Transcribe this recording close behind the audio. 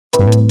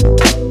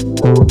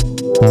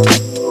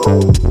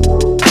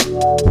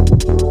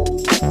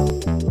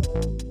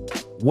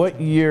What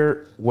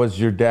year was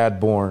your dad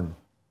born?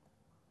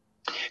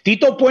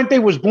 Tito Puente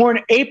was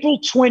born April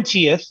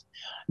 20th,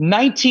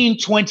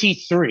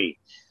 1923.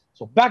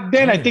 So back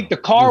then, I think the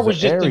car was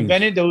just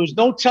invented. There was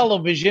no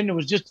television. It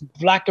was just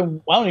black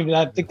and I don't even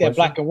I think they had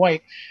black and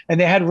white, and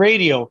they had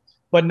radio.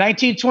 But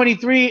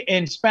 1923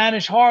 in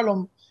Spanish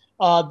Harlem,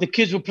 the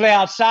kids would play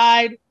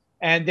outside,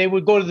 and they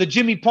would go to the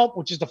Jimmy Pump,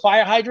 which is the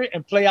fire hydrant,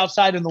 and play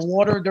outside in the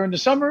water during the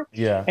summer.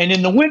 Yeah. And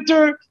in the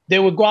winter, they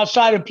would go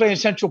outside and play in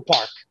Central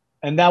Park.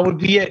 And that would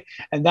be it.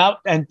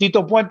 And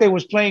Tito Puente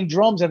was playing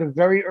drums at a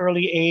very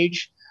early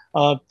age,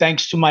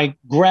 thanks to my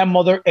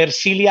grandmother,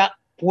 Ercilia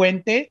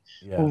Puente,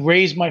 who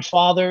raised my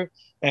father,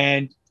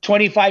 and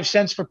 25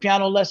 cents for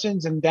piano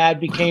lessons. And dad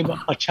became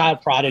a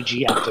child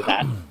prodigy after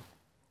that.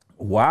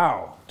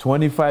 Wow.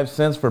 25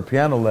 cents for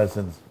piano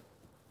lessons.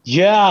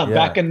 Yeah.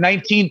 Back in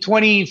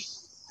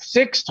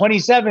 1926,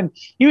 27,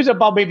 he was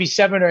about maybe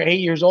 7 or 8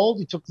 years old.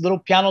 He took little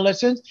piano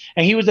lessons,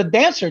 and he was a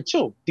dancer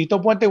too. Tito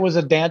Puente was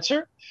a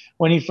dancer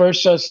when he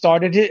first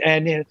started it.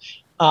 And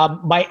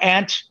my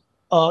aunt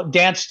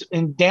danced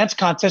in dance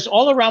contests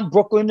all around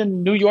Brooklyn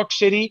and New York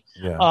City.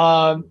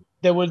 Yeah.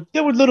 There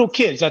were little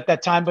kids at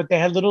that time, but they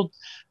had little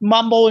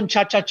mambo and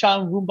cha-cha-cha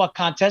and rumba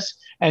contests.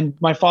 And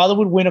my father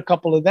would win a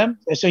couple of them.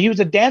 So he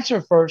was a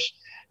dancer first.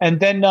 And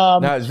then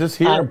now, is this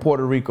here in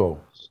Puerto Rico?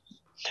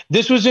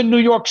 This was in New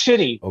York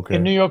City. Okay.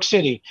 In New York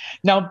City.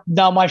 Now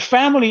my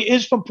family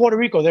is from Puerto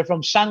Rico. They're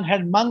from San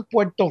Germán,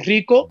 Puerto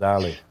Rico.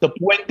 Dale. The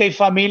Puente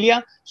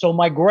familia. So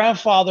my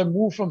grandfather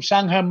moved from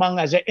San Germán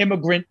as an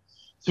immigrant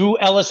through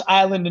Ellis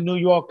Island in New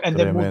York, and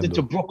then moved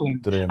into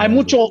Brooklyn. Hay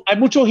mucho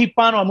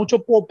hispano, hay mucho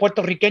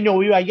puertorriqueño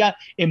vive allá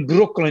in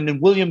Brooklyn, in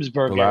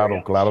Williamsburg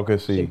area. Claro que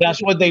sí. So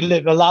that's where they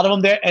live. A lot of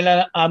them there.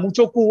 And hay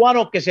mucho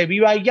cubano que se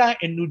vive allá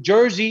in New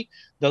Jersey.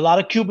 A lot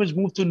of Cubans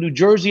moved to New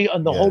Jersey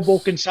on the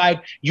Hoboken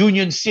side,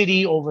 Union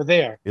City over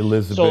there.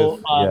 Elizabeth, so,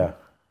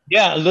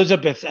 yeah,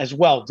 Elizabeth as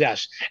well,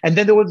 yes. And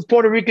then there were the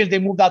Puerto Ricans. They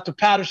moved out to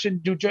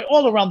Patterson, New Jersey,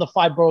 all around the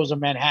 5 boroughs of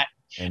Manhattan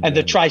and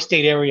the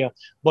tri-state area.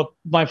 But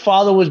my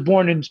father was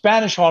born in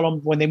Spanish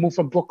Harlem when they moved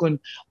from Brooklyn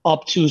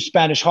up to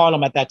Spanish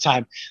Harlem at that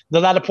time. A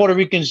lot of Puerto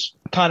Ricans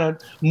kind of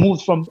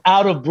moved from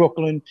out of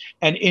Brooklyn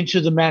and into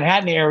the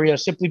Manhattan area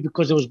simply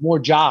because there was more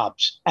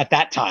jobs at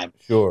that time.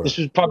 Sure. This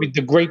was probably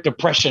the Great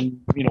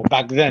Depression,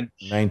 back then.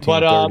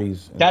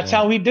 1930s. But that's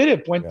how he did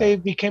it. Puente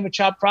became a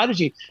child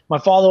prodigy. My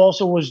father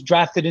also was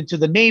drafted into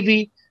the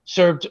Navy,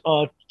 served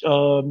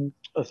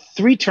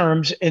 3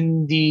 terms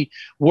in the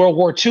World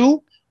War II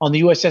on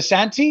the USS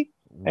Santee.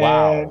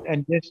 Wow.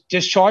 And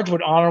discharged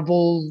with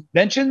honorable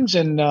mentions.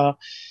 And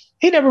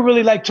he never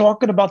really liked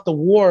talking about the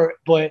war,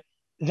 but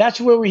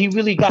that's where he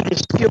really got his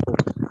skill,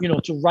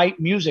 to write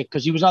music,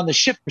 because he was on the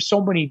ship for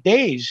so many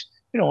days,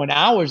 and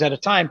hours at a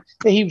time,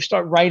 that he would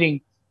start writing,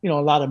 a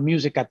lot of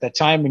music at that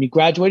time. And he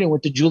graduated and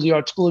went to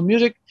Juilliard School of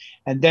Music.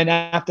 And then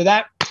after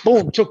that,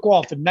 boom, took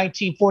off. In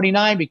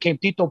 1949, became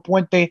Tito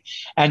Puente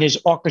and his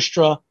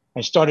orchestra,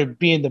 and started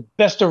being the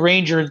best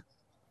arranger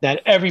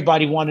that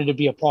everybody wanted to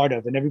be a part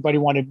of, and everybody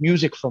wanted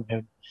music from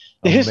him.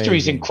 The history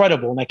is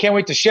incredible, and I can't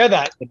wait to share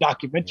that in the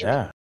documentary.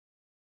 Yeah.